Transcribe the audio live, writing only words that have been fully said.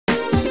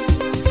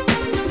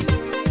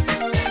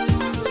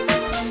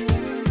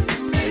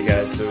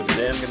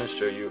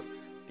show you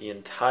the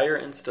entire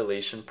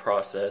installation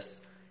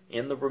process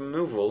and the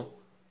removal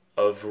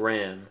of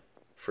RAM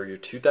for your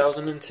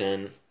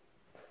 2010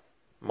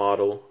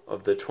 model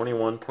of the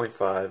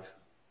 21.5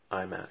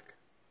 iMac.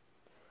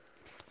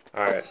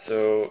 Alright,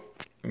 so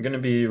I'm going to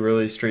be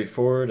really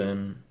straightforward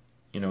and,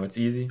 it's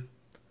easy.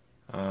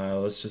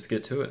 Let's just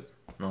get to it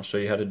and I'll show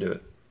you how to do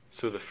it.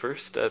 So the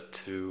first step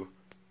to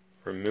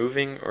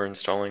removing or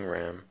installing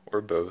RAM,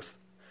 or both,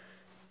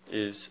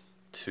 is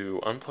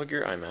to unplug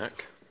your iMac,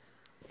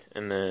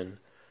 and then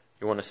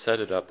you want to set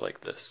it up like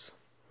this,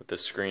 with the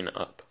screen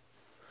up.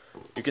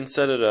 You can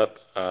set it up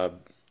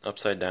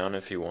upside down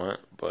if you want,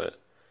 but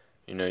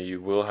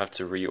you will have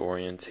to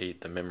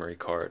reorientate the memory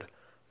card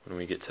when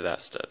we get to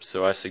that step.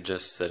 So I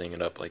suggest setting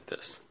it up like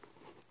this.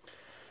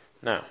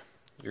 Now,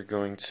 you're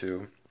going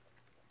to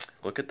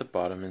look at the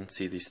bottom and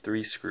see these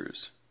 3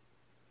 screws.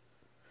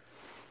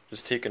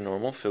 Just take a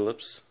normal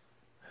Phillips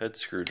head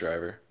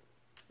screwdriver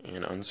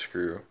and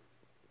unscrew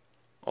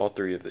all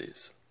 3 of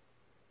these.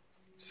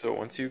 So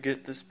once you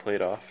get this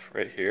plate off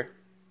right here,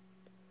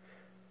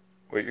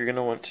 what you're going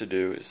to want to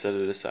do is set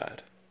it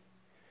aside.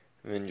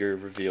 And then you're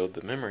revealed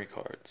the memory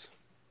cards.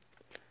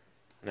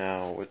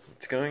 Now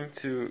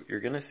you're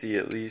going to see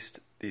at least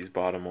these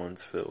bottom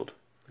ones filled.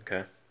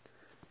 Okay?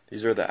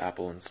 These are the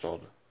Apple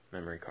installed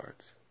memory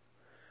cards.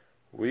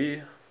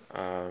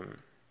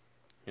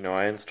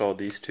 I installed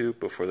these 2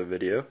 before the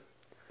video,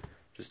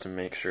 just to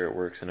make sure it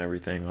works and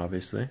everything,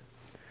 obviously.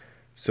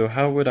 So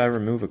how would I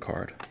remove a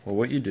card? Well,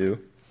 what you do,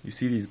 you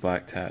see these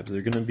black tabs.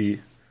 They're going to be,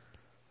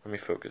 let me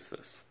focus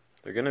this.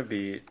 They're going to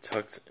be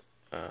tucked,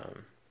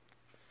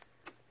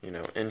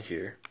 in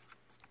here,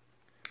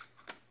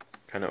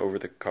 kind of over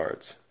the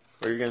cards.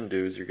 What you're going to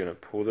do is you're going to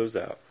pull those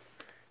out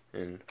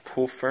and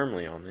pull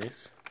firmly on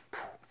these.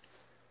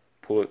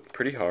 Pull it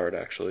pretty hard,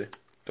 actually.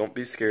 Don't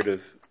be scared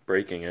of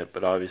breaking it,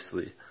 but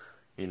obviously,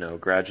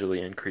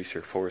 gradually increase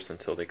your force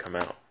until they come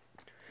out.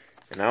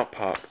 And out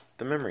pop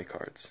the memory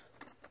cards.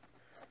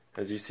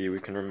 As you see, we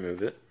can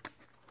remove it.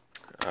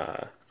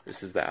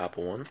 This is the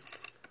Apple one.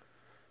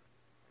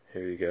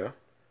 Here you go.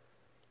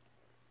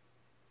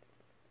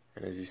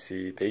 And as you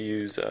see, they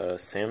use a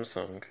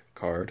Samsung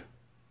card.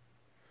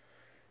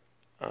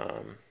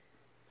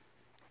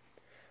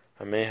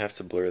 I may have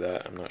to blur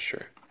that, I'm not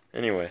sure.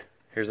 Anyway,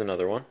 here's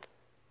another one.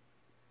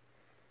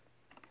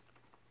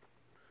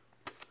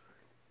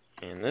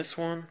 And this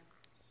one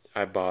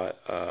I bought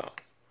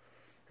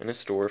in a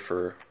store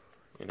for,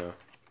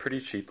 pretty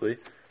cheaply,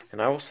 and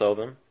I will sell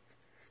them.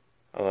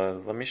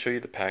 Let me show you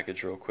the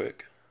package real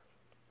quick.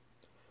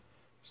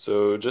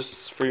 So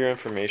just for your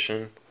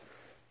information,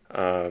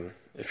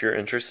 if you're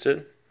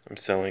interested, I'm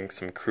selling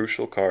some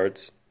crucial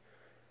cards,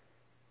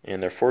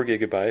 and they're 4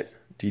 GB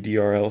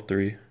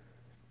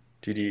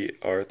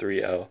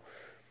DDR3L,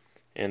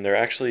 and they're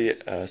actually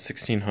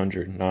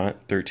 1600, not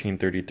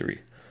 1333.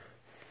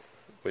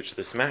 Which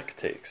this Mac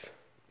takes.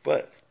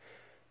 But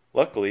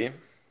luckily,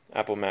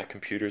 Apple Mac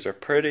computers are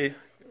pretty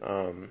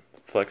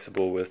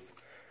flexible with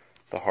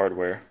the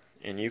hardware,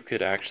 and you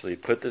could actually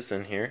put this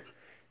in here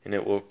and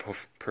it will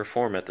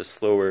perform at the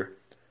slower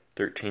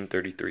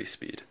 1333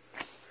 speed.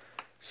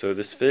 So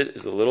this fit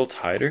is a little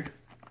tighter,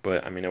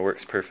 but it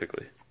works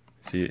perfectly.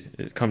 See,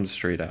 it comes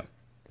straight out.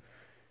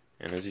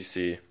 And as you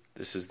see,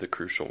 this is the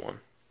crucial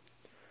one.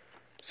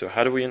 So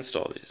how do we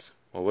install these?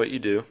 Well, what you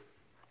do,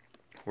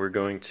 we're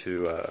going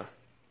to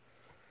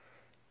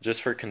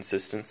just for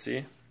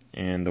consistency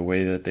and the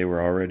way that they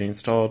were already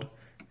installed,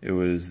 it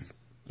was,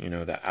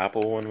 the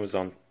Apple one was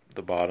on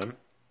the bottom,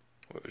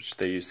 which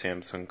they use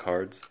Samsung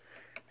cards,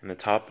 and the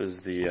top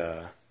is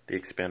the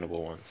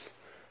expandable ones.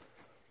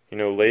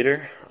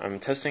 Later, I'm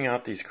testing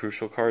out these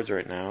crucial cards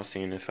right now,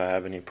 seeing if I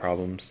have any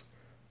problems.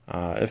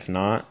 If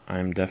not,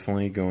 I'm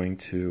definitely going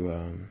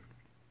to,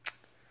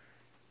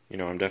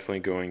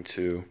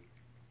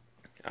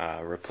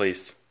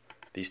 replace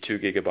these 2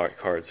 GB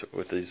cards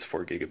with these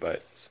 4 GB.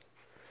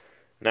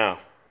 Now,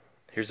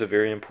 here's a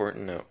very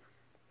important note.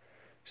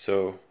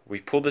 So, we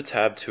pulled the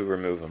tab to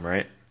remove them,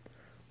 right?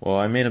 Well,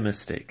 I made a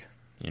mistake,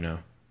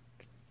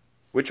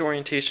 Which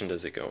orientation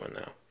does it go in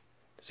now?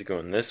 Does it go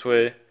in this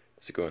way?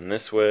 Does it go in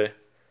this way,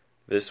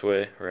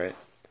 right?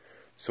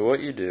 So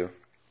what you do,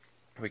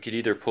 we could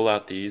either pull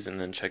out these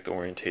and then check the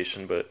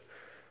orientation, but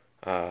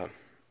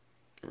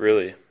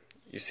really,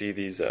 you see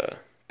these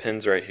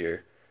pins right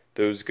here.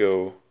 Those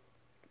go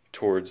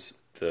towards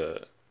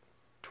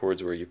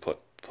where you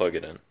plug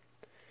it in.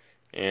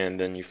 And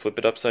then you flip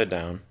it upside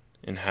down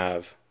and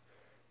have,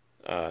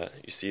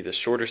 you see the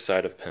shorter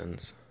side of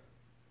pins,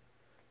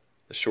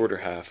 the shorter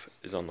half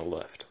is on the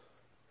left.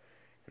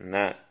 And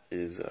that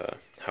is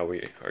how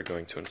we are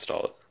going to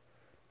install it.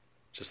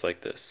 Just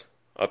like this.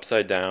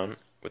 Upside down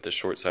with the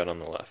short side on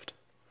the left.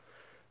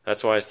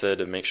 That's why I said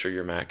to make sure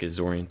your Mac is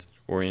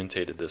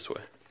orientated this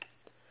way.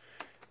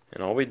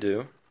 And all we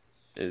do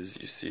is,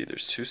 you see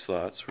there's 2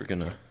 slots. We're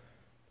going to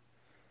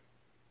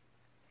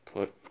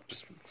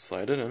just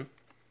slide it in.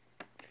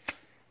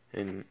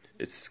 And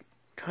it's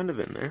kind of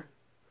in there,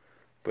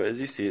 but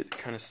as you see, it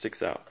kind of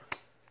sticks out.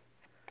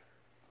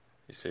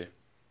 You see,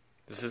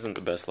 This isn't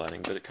the best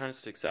lighting, but it kind of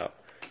sticks out.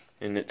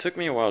 And it took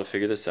me a while to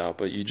figure this out,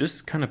 but you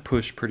just kind of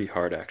push pretty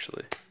hard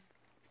actually.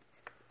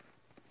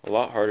 A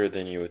lot harder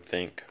than you would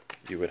think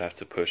you would have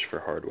to push for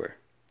hardware.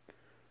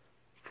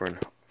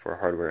 For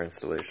hardware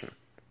installation.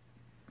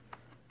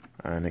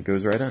 And it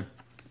goes right in.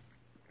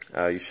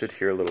 You should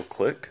hear a little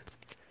click.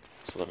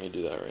 So let me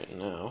do that right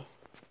now.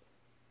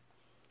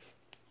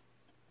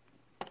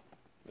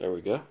 There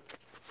we go.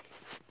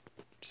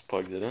 Just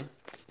plugged it in.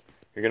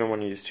 You're going to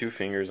want to use 2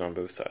 fingers on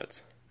both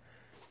sides.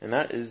 And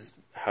that is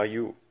how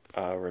you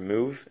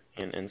remove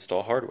and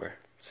install hardware.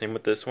 Same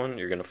with this one.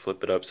 You're going to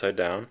flip it upside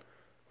down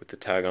with the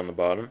tag on the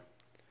bottom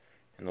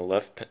and the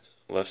left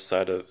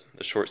side of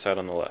the short side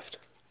on the left.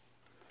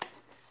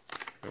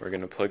 And we're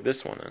going to plug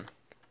this one in.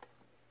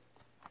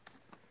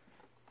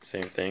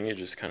 Same thing, you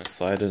just kind of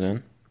slide it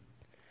in.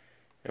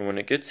 And when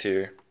it gets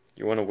here,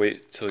 you want to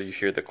wait till you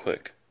hear the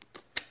click.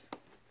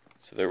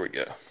 So there we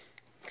go.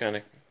 Kind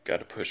of got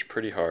to push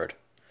pretty hard.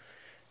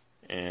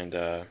 And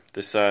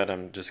this side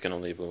I'm just going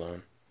to leave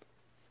alone.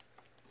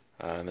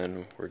 And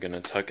then we're going to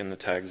tuck in the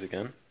tags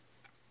again.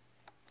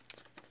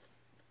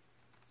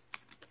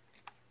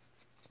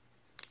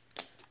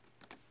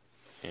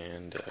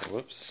 And,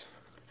 whoops.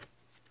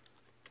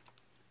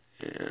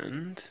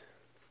 And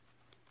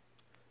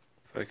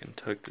if I can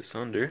tuck this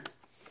under,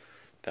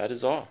 that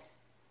is all.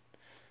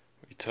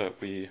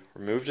 We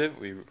removed it,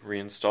 we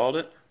reinstalled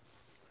it,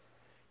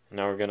 and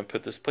now we're going to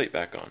put this plate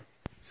back on.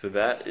 So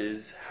that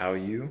is how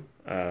you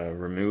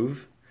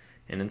remove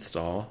and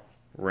install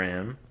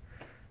RAM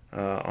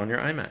on your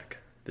iMac.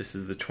 This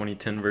is the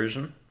 2010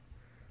 version,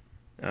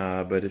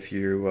 but if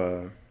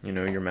you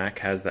your Mac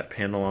has that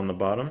panel on the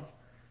bottom,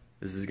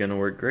 this is going to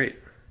work great.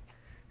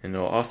 And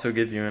it'll also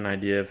give you an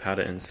idea of how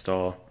to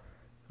install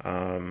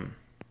on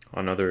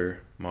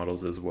other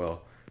models as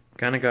well.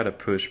 Kind of got to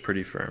push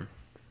pretty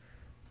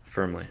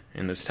firmly,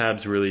 and those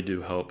tabs really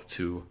do help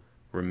to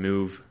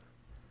remove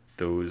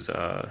those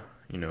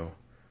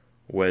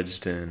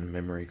wedged in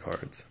memory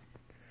cards.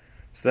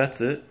 So that's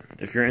it.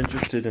 If you're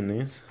interested in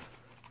these,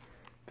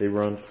 they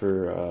run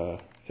for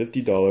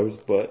 $50,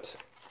 but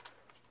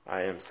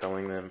I am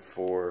selling them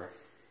for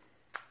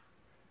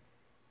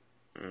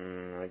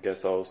I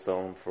guess I'll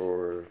sell them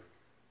for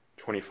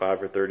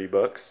 25 or 30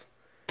 bucks.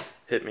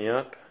 Hit me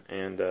up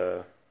and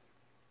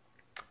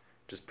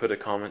just put a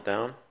comment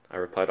down. I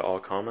reply to all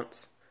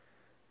comments.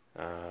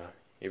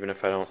 Even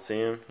if I don't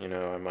see them,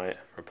 I might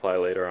reply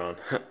later on.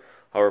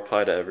 I'll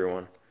reply to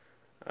everyone,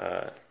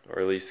 or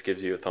at least give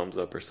you a thumbs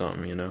up or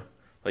something,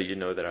 let you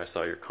know that I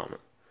saw your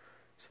comment.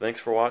 So thanks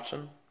for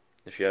watching.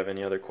 If you have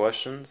any other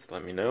questions,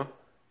 let me know,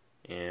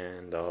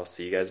 and I'll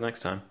see you guys next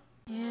time.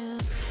 Yeah.